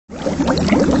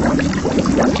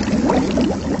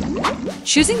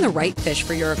Choosing the right fish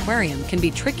for your aquarium can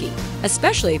be tricky,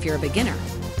 especially if you're a beginner.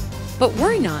 But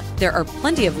worry not, there are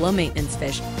plenty of low-maintenance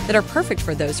fish that are perfect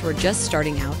for those who are just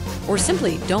starting out or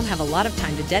simply don't have a lot of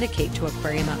time to dedicate to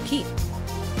aquarium upkeep.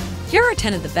 Here are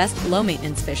 10 of the best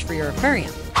low-maintenance fish for your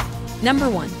aquarium. Number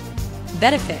 1.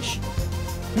 Betta fish.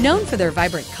 Known for their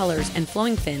vibrant colors and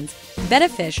flowing fins, betta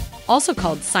fish, also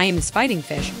called Siamese fighting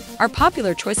fish, are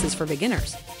popular choices for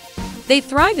beginners. They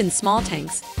thrive in small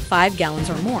tanks, 5 gallons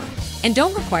or more, and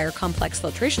don't require complex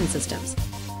filtration systems.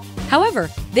 However,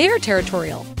 they are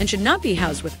territorial and should not be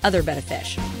housed with other betta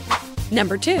fish.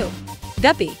 Number 2.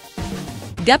 Guppy.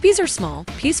 Guppies are small,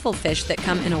 peaceful fish that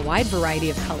come in a wide variety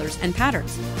of colors and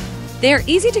patterns. They are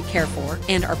easy to care for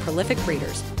and are prolific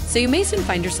breeders, so you may soon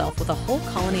find yourself with a whole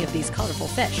colony of these colorful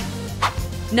fish.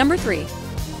 Number 3.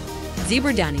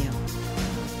 Zebra danio.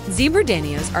 Zebra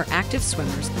danios are active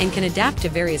swimmers and can adapt to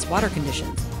various water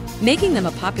conditions, making them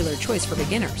a popular choice for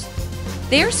beginners.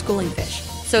 They are schooling fish,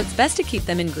 so it's best to keep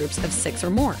them in groups of 6 or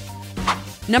more.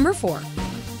 Number 4.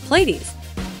 Platies.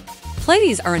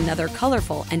 Platies are another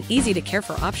colorful and easy to care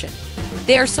for option.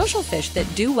 They are social fish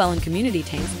that do well in community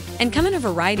tanks and come in a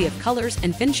variety of colors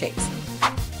and fin shapes.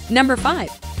 Number 5.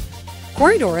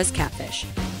 Corydoras Catfish.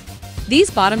 These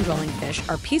bottom-dwelling fish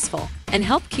are peaceful and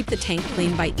help keep the tank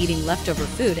clean by eating leftover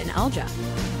food and algae.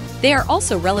 They are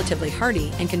also relatively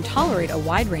hardy and can tolerate a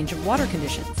wide range of water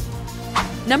conditions.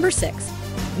 Number 6.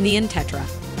 Neon tetra.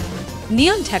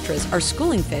 Neon tetras are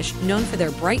schooling fish known for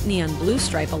their bright neon blue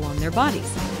stripe along their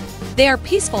bodies. They are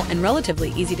peaceful and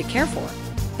relatively easy to care for,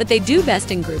 but they do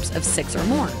best in groups of 6 or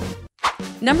more.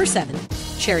 Number 7.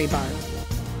 Cherry barb.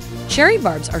 Cherry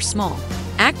barbs are small,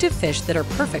 active fish that are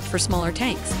perfect for smaller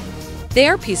tanks. They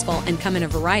are peaceful and come in a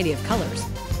variety of colors,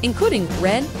 including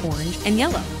red, orange, and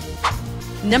yellow.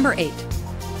 Number 8.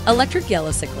 Electric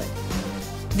yellow cichlid.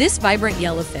 This vibrant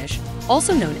yellow fish,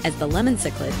 also known as the lemon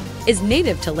cichlid, is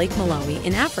native to Lake Malawi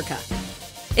in Africa.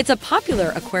 It's a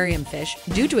popular aquarium fish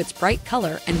due to its bright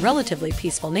color and relatively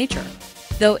peaceful nature,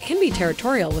 though it can be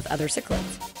territorial with other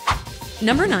cichlids.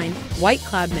 Number 9. White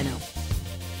cloud minnow.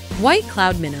 White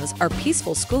cloud minnows are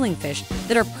peaceful schooling fish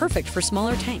that are perfect for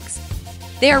smaller tanks.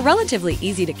 They are relatively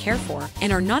easy to care for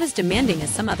and are not as demanding as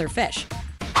some other fish.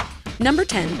 Number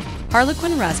 10.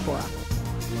 Harlequin rasbora.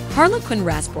 Harlequin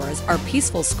rasboras are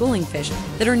peaceful schooling fish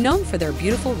that are known for their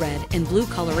beautiful red and blue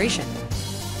coloration.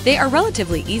 They are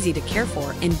relatively easy to care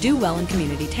for and do well in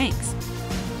community tanks.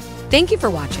 Thank you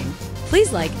for watching.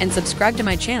 Please like and subscribe to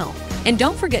my channel, and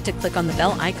don't forget to click on the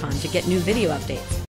bell icon to get new video updates.